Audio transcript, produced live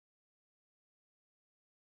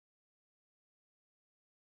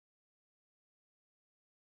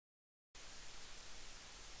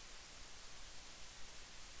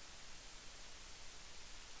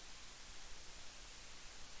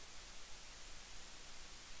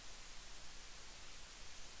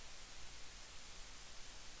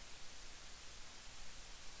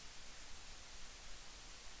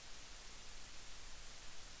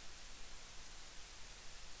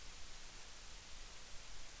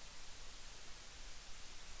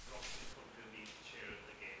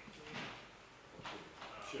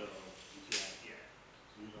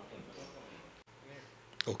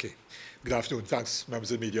Okay. Good afternoon. Thanks, members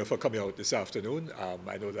of the media, for coming out this afternoon.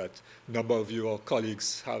 I know that a number of your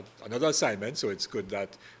colleagues have another assignment, so it's good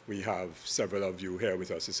that we have several of you here with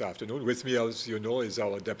us this afternoon. With me, as you know, is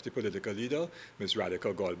our Deputy Political Leader, Ms.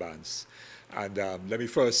 Radhika Golbans. And let me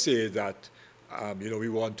first say that, we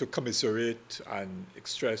want to commiserate and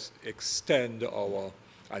express our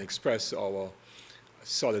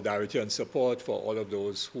solidarity and support for all of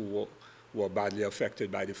those who were badly affected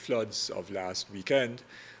by the floods of last weekend.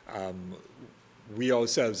 We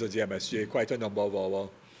ourselves as the MSJ, quite a number of our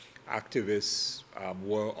activists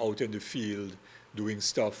were out in the field doing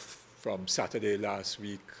stuff from Saturday last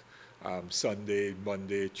week, Sunday,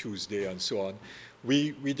 Monday, Tuesday, and so on.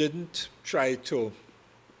 We didn't try to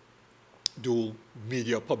do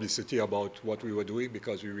media publicity about what we were doing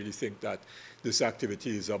because we really think that this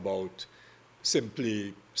activity is about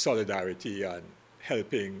simply solidarity and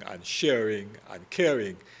helping and sharing and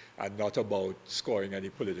caring, and not about scoring any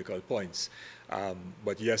political points.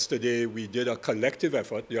 But yesterday we did a collective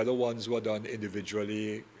effort. The other ones were done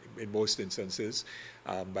individually in most instances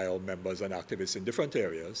by our members and activists in different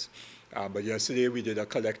areas. But yesterday we did a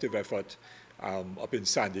collective effort up in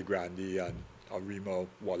Sandy Grande and Arima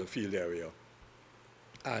Waterfield area.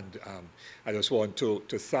 And I just want to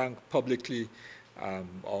thank publicly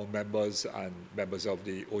our members and members of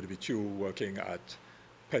the OWQ working at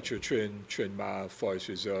Petrotrin, Trinma, Forest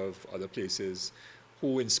Reserve, other places,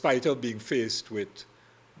 who, in spite of being faced with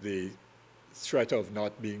the threat of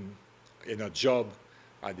not being in a job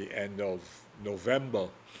at the end of November,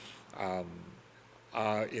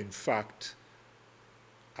 are in fact,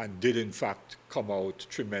 and did in fact come out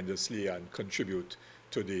tremendously and contribute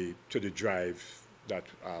to the drive that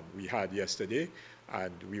we had yesterday,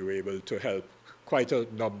 and we were able to help quite a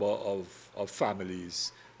number of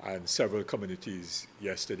families and several communities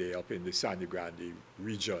yesterday up in the Sandy Grande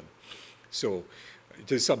region. So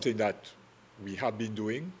it is something that we have been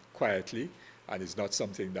doing quietly, and it's not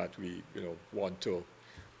something that we want to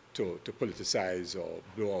politicize or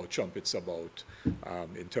blow our trumpets about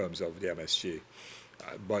in terms of the MSJ.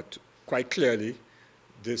 But quite clearly,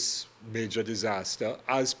 this major disaster,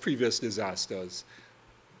 as previous disasters,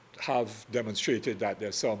 have demonstrated that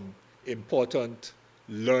there's some important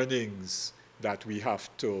learnings that we have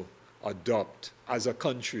to adopt as a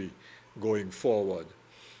country going forward.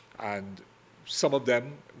 And some of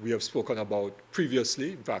them we have spoken about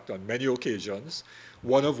previously, in fact, on many occasions,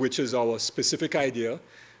 one of which is our specific idea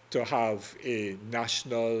to have a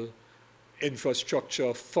national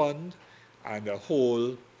infrastructure fund and a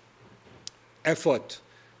whole effort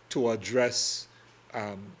to address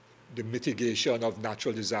the mitigation of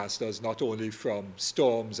natural disasters, not only from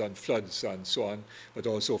storms and floods and so on, but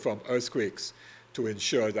also from earthquakes, to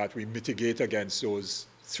ensure that we mitigate against those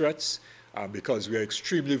threats because we are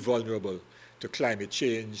extremely vulnerable to climate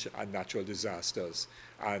change and natural disasters.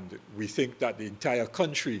 And we think that the entire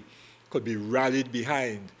country could be rallied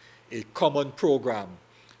behind a common program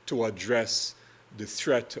to address the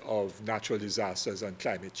threat of natural disasters and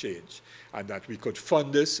climate change, and that we could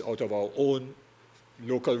fund this out of our own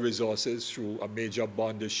local resources through a major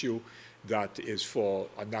bond issue that is for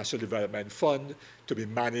a national development fund to be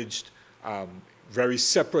managed very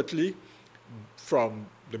separately from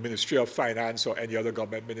the Ministry of Finance or any other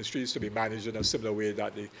government ministries, to be managed in a similar way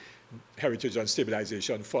that the Heritage and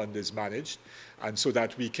Stabilization Fund is managed, and so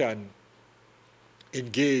that we can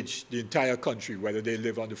engage the entire country, whether they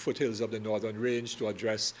live on the foothills of the Northern Range, to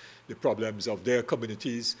address the problems of their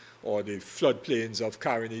communities, or the floodplains of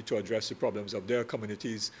Caroni to address the problems of their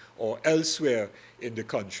communities, or elsewhere in the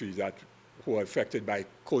country who are affected by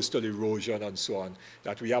coastal erosion and so on,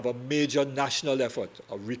 that we have a major national effort,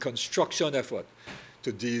 a reconstruction effort,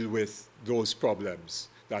 to deal with those problems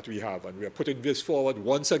that we have. And we are putting this forward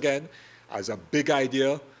once again as a big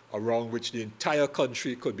idea around which the entire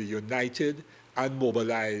country could be united and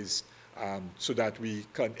mobilized so that we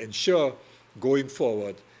can ensure going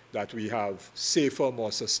forward that we have safer,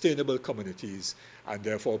 more sustainable communities, and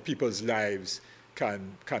therefore people's lives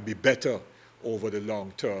can be better over the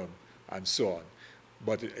long term and so on.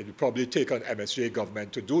 But it will probably take an MSJ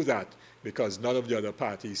government to do that, because none of the other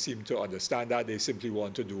parties seem to understand that. They simply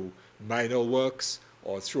want to do minor works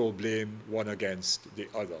or throw blame one against the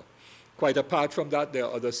other. Quite apart from that, there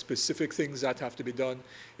are other specific things that have to be done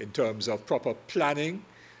in terms of proper planning,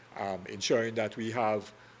 ensuring that we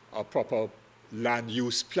have a proper land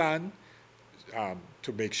use plan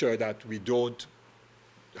to make sure that we don't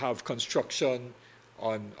have construction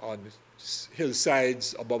on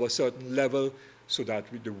hillsides above a certain level, so that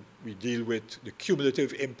we deal with the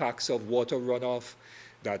cumulative impacts of water runoff,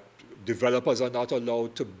 that developers are not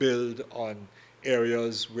allowed to build on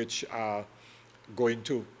areas which are going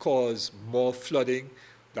to cause more flooding,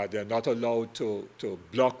 that they're not allowed to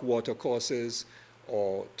block water courses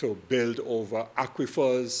or to build over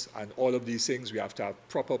aquifers and all of these things. We have to have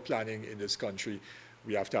proper planning in this country.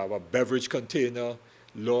 We have to have a beverage container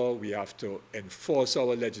law. We have to enforce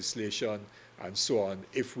our legislation and so on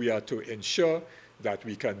if we are to ensure that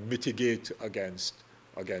we can mitigate against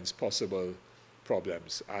possible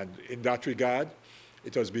problems. And in that regard,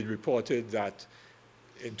 it has been reported that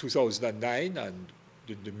in 2009, and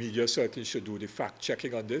the media certainly should do the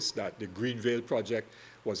fact-checking on this, that the Greenvale project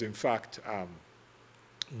was in fact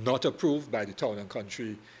not approved by the Town and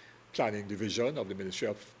Country Planning Division of the Ministry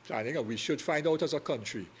of Planning, and we should find out as a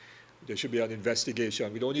country. There should be an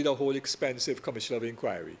investigation. We don't need a whole expensive commission of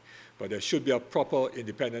inquiry, but there should be a proper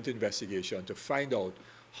independent investigation to find out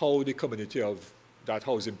how the community of that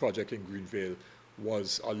housing project in Greenvale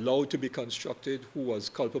was allowed to be constructed, who was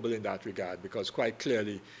culpable in that regard, because quite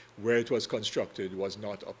clearly where it was constructed was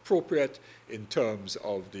not appropriate in terms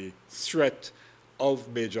of the threat of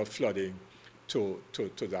major flooding to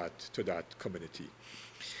that community.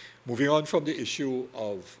 Moving on from the issue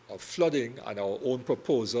of flooding and our own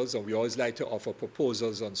proposals, and we always like to offer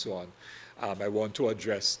proposals and so on, I want to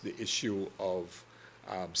address the issue of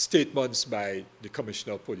statements by the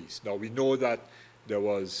Commissioner of Police. Now, we know that there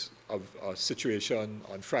was a situation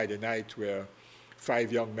on Friday night where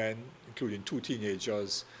 5 young men, including 2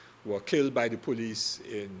 teenagers, were killed by the police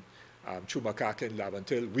in Chumakak and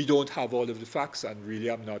Laventille. We don't have all of the facts, and really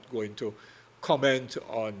I'm not going to comment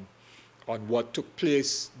on what took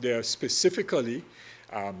place there specifically.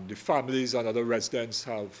 The families and other residents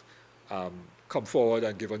have come forward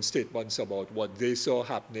and given statements about what they saw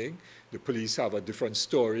happening. The police have a different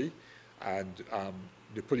story, and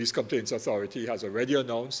the Police Complaints Authority has already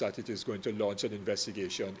announced that it is going to launch an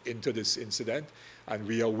investigation into this incident, and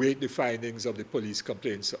we await the findings of the Police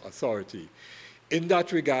Complaints Authority. In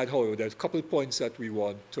that regard, however, there's a couple of points that we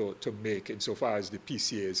want to make insofar as the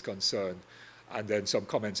PCA is concerned, and then some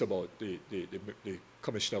comments about the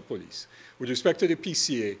Commissioner of Police. With respect to the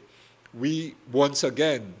PCA, we, once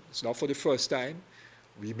again, it's not for the first time,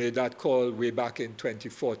 we made that call way back in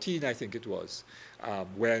 2014, I think it was,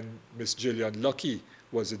 when Ms. Gillian Lucky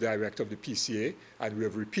was the director of the PCA, and we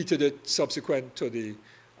have repeated it subsequent to the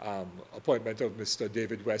appointment of Mr.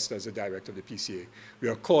 David West as the director of the PCA. We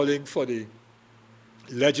are calling for the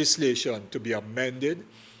legislation to be amended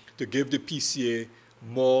to give the PCA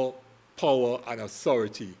more power and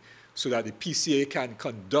authority so that the PCA can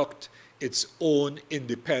conduct its own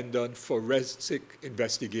independent forensic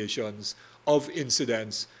investigations of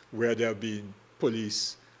incidents where there have been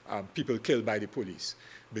police, people killed by the police.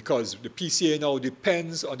 Because the PCA now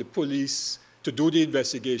depends on the police to do the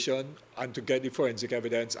investigation and to get the forensic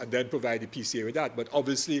evidence and then provide the PCA with that. But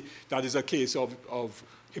obviously, that is a case of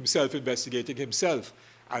himself investigating himself,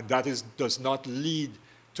 and that does not lead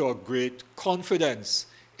to a great confidence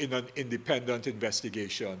in an independent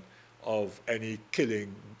investigation of any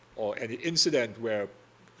killing or any incident where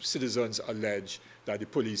citizens allege that the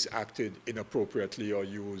police acted inappropriately or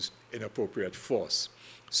used inappropriate force.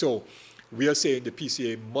 So we are saying the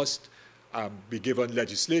PCA must be given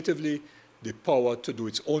legislatively the power to do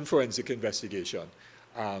its own forensic investigation.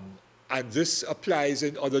 And this applies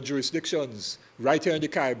in other jurisdictions. Right here in the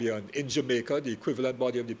Caribbean, in Jamaica, the equivalent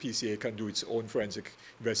body of the PCA can do its own forensic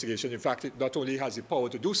investigation. In fact, it not only has the power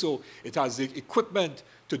to do so, it has the equipment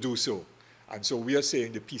to do so. And so we are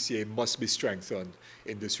saying the PCA must be strengthened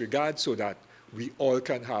in this regard so that we all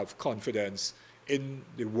can have confidence in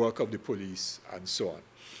the work of the police and so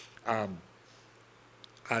on.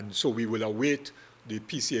 And so we will await the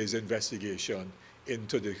PCA's investigation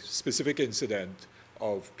into the specific incident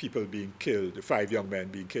of people being killed, the 5 young men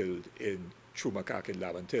being killed in Chumakak and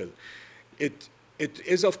Laventille. It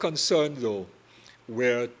is of concern, though,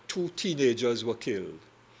 where 2 teenagers were killed.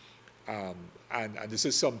 And this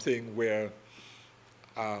is something where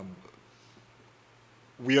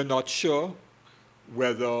we are not sure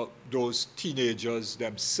whether those teenagers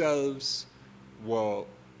themselves were,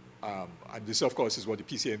 and this, of course, is what the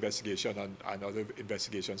PCA investigation and other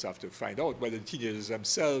investigations have to find out, whether the teenagers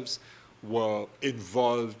themselves were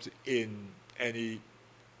involved in any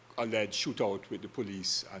alleged shootout with the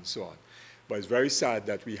police and so on. But it's very sad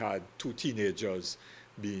that we had 2 teenagers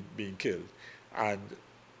being killed. And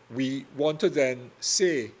we want to then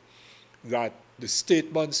say that the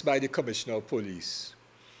statements by the Commissioner of Police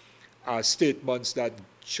are statements that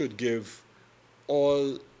should give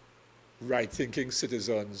all right-thinking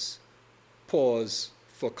citizens pause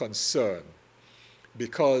for concern,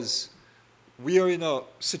 because we are in a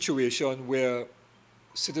situation where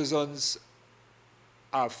citizens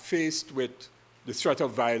are faced with the threat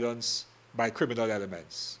of violence by criminal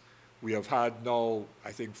elements. We have had now,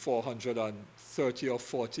 I think, 430 or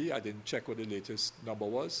 40, I didn't check what the latest number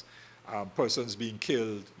was, persons being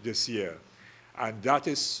killed this year. And that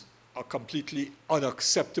is a completely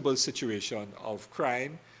unacceptable situation of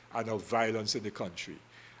crime and of violence in the country.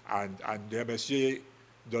 And the MSJ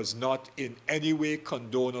does not in any way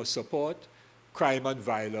condone or support crime and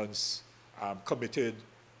violence committed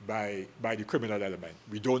by the criminal element.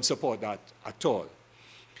 We don't support that at all.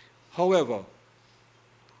 However,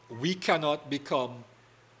 we cannot become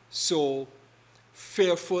so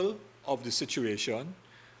fearful of the situation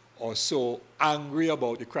or so angry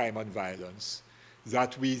about the crime and violence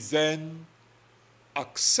that we then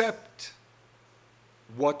accept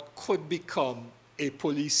what could become a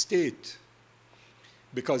police state,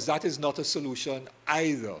 because that is not a solution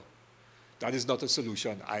either. That is not a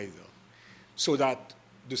solution either. So that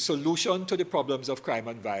the solution to the problems of crime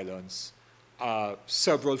and violence are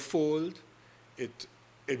several-fold. It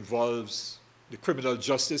involves the criminal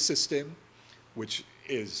justice system, which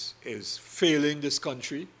is failing this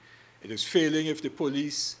country. It is failing if the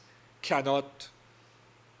police cannot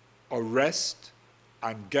arrest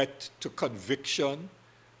and get to conviction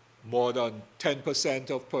more than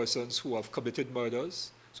 10% of persons who have committed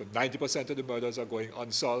murders. So 90% of the murders are going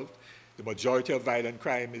unsolved. The majority of violent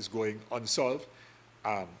crime is going unsolved.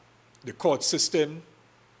 The court system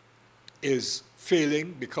is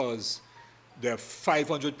failing because there are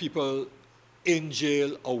 500 people in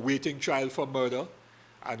jail awaiting trial for murder,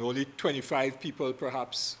 and only 25 people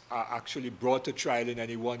perhaps are actually brought to trial in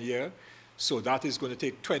any 1 year. So that is going to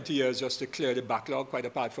take 20 years just to clear the backlog, quite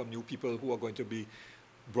apart from new people who are going to be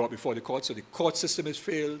brought before the court. So the court system has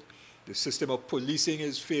failed. The system of policing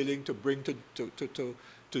is failing to bring to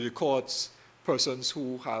the courts persons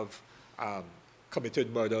who have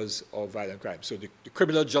committed murders or violent crimes. So the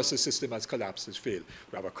criminal justice system has collapsed, has failed.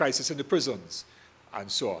 We have a crisis in the prisons,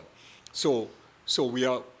 and so on. So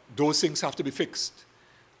those things have to be fixed.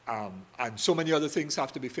 And so many other things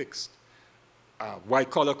have to be fixed.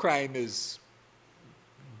 White-collar crime is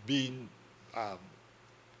being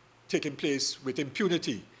taking place with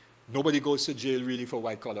impunity. Nobody goes to jail really for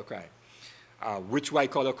white-collar crime. Which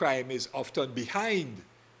white-collar crime is often behind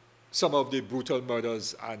some of the brutal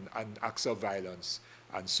murders and acts of violence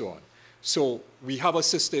and so on. So we have a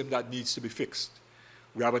system that needs to be fixed.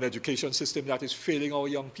 We have an education system that is failing our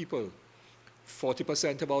young people.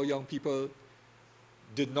 40% of our young people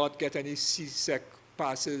did not get any CSEC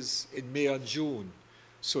passes in May and June.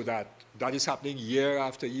 So that is happening year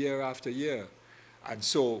after year after year. And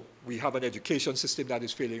so we have an education system that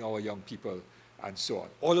is failing our young people and so on.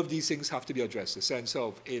 All of these things have to be addressed. The sense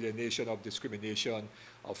of alienation, of discrimination,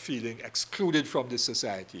 of feeling excluded from this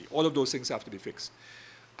society. All of those things have to be fixed.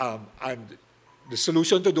 And the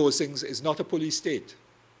solution to those things is not a police state,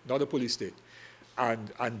 not a police state. And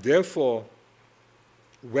therefore,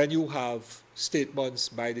 when you have statements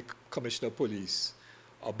by the Commissioner of Police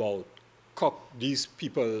about these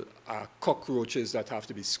people are cockroaches that have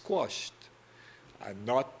to be squashed, and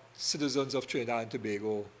not citizens of Trinidad and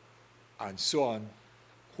Tobago and so on,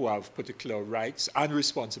 who have particular rights and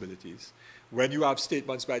responsibilities. When you have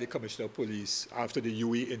statements by the Commissioner of Police after the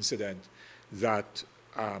UWI incident that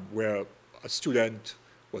where a student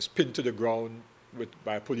was pinned to the ground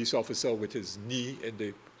by a police officer with his knee in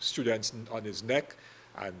the student's on his neck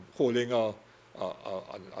and holding an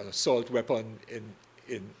assault weapon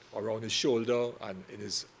around his shoulder and in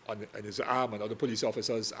his arm, and other police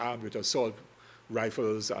officers armed with assault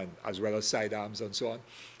rifles and as well as sidearms and so on.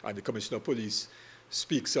 And the Commissioner of Police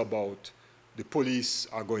speaks about the police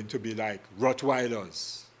are going to be like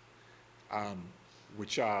Rottweilers,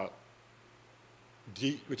 which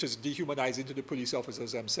is dehumanizing to the police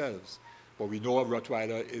officers themselves. But we know a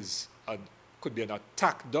Rottweiler could be an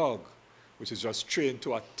attack dog, which is just trained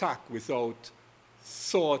to attack without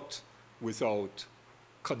thought, without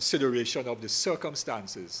consideration of the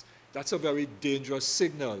circumstances. That's a very dangerous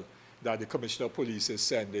signal that the Commissioner of Police is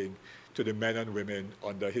sending to the men and women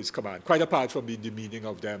under his command, quite apart from the demeaning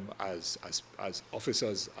of them as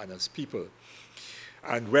officers and as people.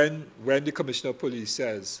 And when the Commissioner of Police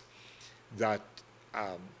says that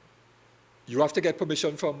you have to get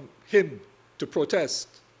permission from him to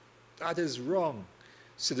protest, that is wrong.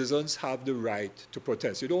 Citizens have the right to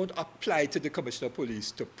protest. You don't apply to the Commissioner of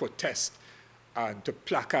Police to protest and to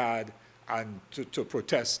placard and to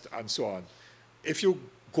protest and so on. If you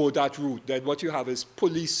go that route, then what you have is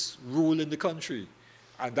police rule in the country,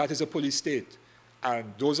 and that is a police state.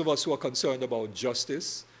 And those of us who are concerned about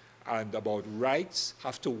justice and about rights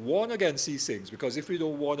have to warn against these things, because if we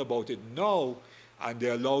don't warn about it now and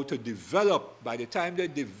they're allowed to develop, by the time they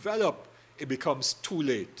develop, it becomes too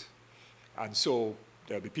late. And so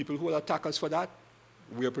there'll be people who will attack us for that.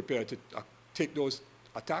 We are prepared to take those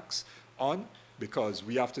attacks on because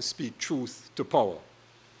we have to speak truth to power.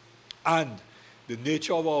 And the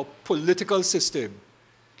nature of our political system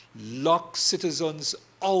locks citizens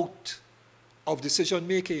out of decision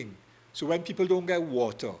making. So when people don't get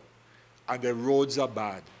water, and the roads are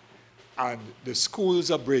bad, and the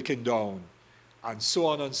schools are breaking down, and so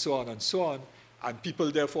on and so on and so on, and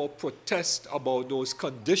people therefore protest about those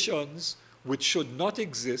conditions which should not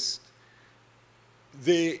exist,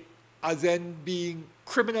 they are then being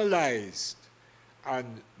criminalized.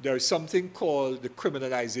 And there is something called the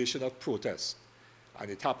criminalization of protest. And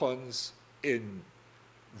it happens in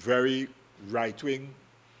very right-wing,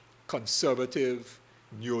 conservative,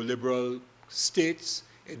 neoliberal states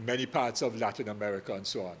in many parts of Latin America and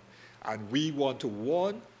so on. And we want to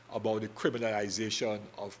warn about the criminalization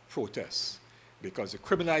of protests, because the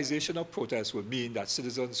criminalization of protests will mean that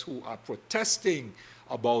citizens who are protesting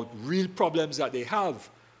about real problems that they have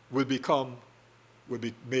will be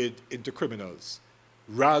made into criminals,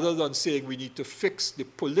 rather than saying we need to fix the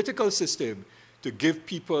political system to give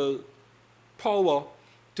people power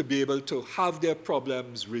to be able to have their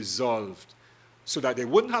problems resolved so that they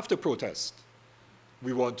wouldn't have to protest.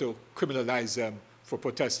 We want to criminalize them for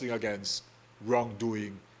protesting against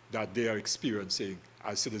wrongdoing that they are experiencing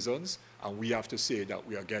as citizens, and we have to say that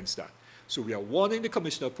we are against that. So we are warning the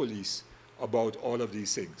Commissioner of Police about all of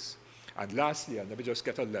these things. And lastly, and let me just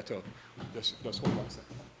get a letter, just hold on a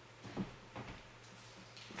second.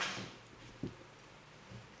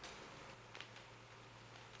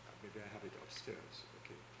 Maybe I have it upstairs,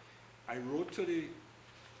 okay. I wrote to the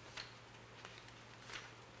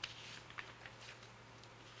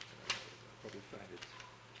probably find it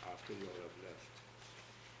after you all have left.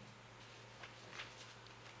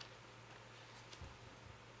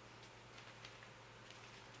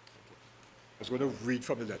 Okay. I was going to read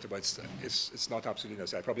from the letter, but it's not absolutely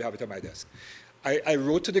necessary. I probably have it on my desk. I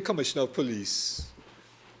wrote to the Commissioner of Police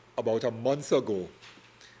about a month ago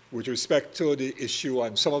with respect to the issue,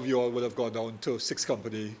 and some of you all would have gone down to 6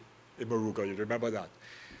 Company in Moruga, you remember that.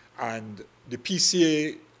 And the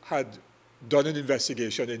PCA had done an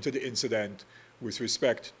investigation into the incident with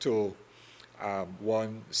respect to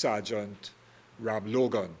one Sergeant Ram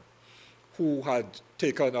Logan, who had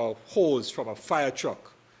taken a hose from a fire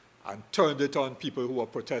truck and turned it on people who were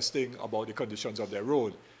protesting about the conditions of their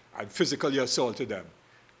road and physically assaulted them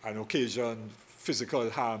and occasioned physical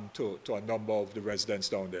harm to a number of the residents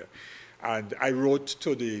down there. And I wrote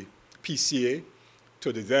to the PCA,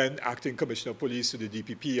 to the then acting Commissioner of Police, to the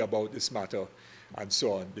DPP about this matter and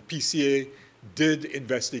so on. The PCA did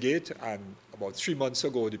investigate, and about 3 months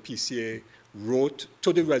ago, the PCA wrote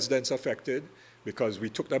to the residents affected, because we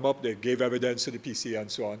took them up, they gave evidence to the PCA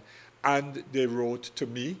and so on, and they wrote to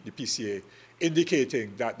me, the PCA,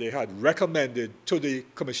 indicating that they had recommended to the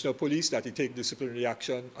Commissioner of Police that he take disciplinary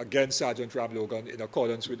action against Sergeant Ram Logan in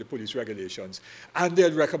accordance with the police regulations, and they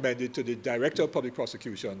had recommended to the Director of Public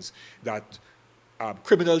Prosecutions that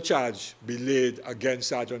criminal charge be laid against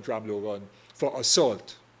Sergeant Ram Logan for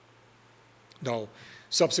assault. Now,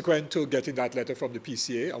 subsequent to getting that letter from the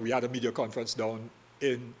PCA, and we had a media conference down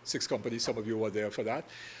in 6 Company, some of you were there for that,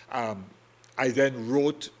 I then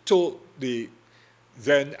wrote to the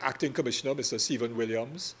then acting commissioner, Mr. Stephen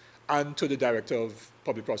Williams, and to the Director of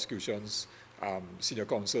Public Prosecutions, Senior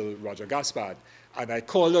Counsel Roger Gaspard, and I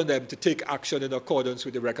called on them to take action in accordance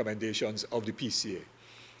with the recommendations of the PCA.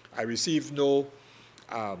 I received no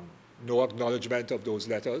acknowledgement of those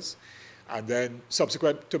letters. And then,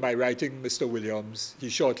 subsequent to my writing, Mr. Williams, he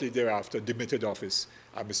shortly thereafter demitted office,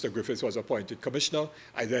 and Mr. Griffith was appointed commissioner.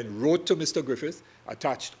 I then wrote to Mr. Griffith,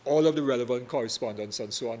 attached all of the relevant correspondence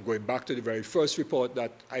and so on, going back to the very first report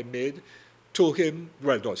that I made to him,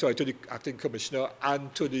 well, no, sorry, to the acting commissioner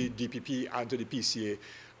and to the DPP and to the PCA,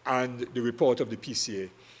 and the report of the PCA,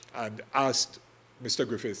 and asked Mr.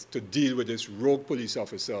 Griffith to deal with this rogue police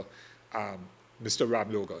officer, Mr.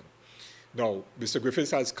 Ram Logan. Now, Mr.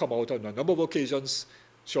 Griffith has come out on a number of occasions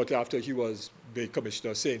shortly after he was made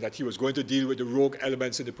commissioner, saying that he was going to deal with the rogue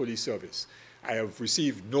elements in the police service. I have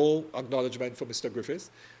received no acknowledgement from Mr. Griffith,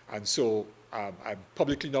 and so I'm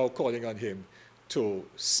publicly now calling on him to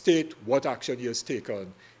state what action he has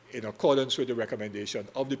taken in accordance with the recommendation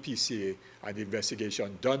of the PCA and the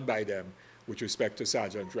investigation done by them with respect to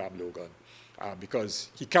Sergeant Ram Logan, because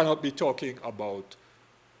he cannot be talking about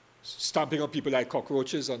stamping on people like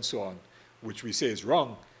cockroaches and so on, which we say is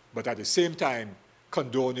wrong, but at the same time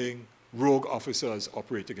condoning rogue officers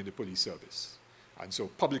operating in the police service. And so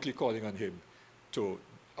publicly calling on him to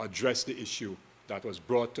address the issue that was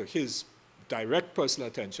brought to his direct personal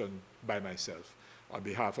attention by myself on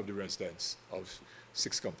behalf of the residents of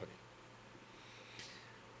 6th Company.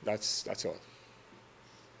 That's all.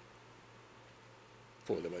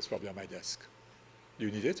 Folder was probably on my desk. Do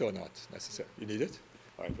you need it or not necessarily? You need it?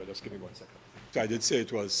 All right, well, just give me 1 second. So I did say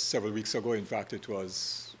it was several weeks ago. In fact, it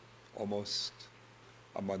was almost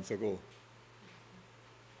a month ago.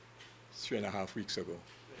 3.5 weeks ago.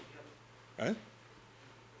 Huh?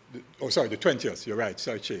 Oh, sorry, the 20th. You're right.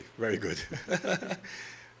 Sorry, Che. Very good.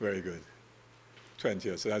 Very good.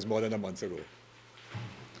 20th. So that's more than a month ago.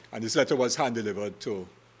 And this letter was hand-delivered to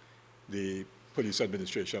the Police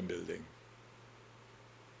Administration building.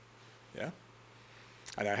 Yeah?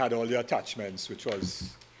 And I had all the attachments, which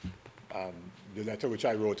was the letter which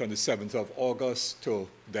I wrote on the 7th of August to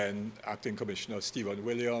then Acting Commissioner Stephen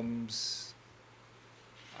Williams,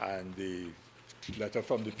 and the letter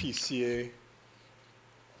from the PCA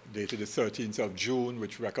dated the 13th of June,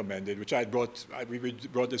 which recommended, which we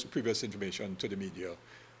brought this previous information to the media,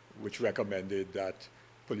 which recommended that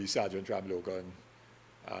Police Sergeant Ram Logan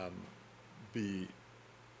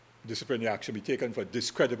disciplinary action be taken for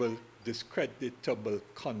discreditable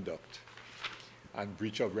conduct and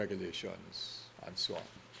breach of regulations and so on.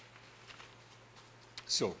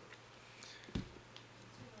 So,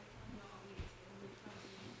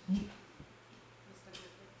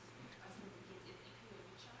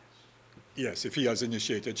 yes, if he has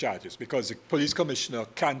initiated charges, because the police commissioner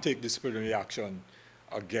can take disciplinary action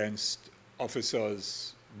against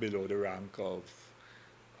officers below the rank of,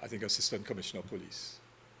 I think, Assistant Commissioner of Police.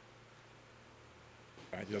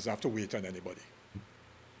 Right? He doesn't have to wait on anybody.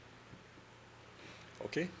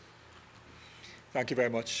 Okay? Thank you very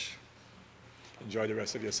much. Enjoy the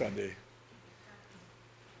rest of your Sunday.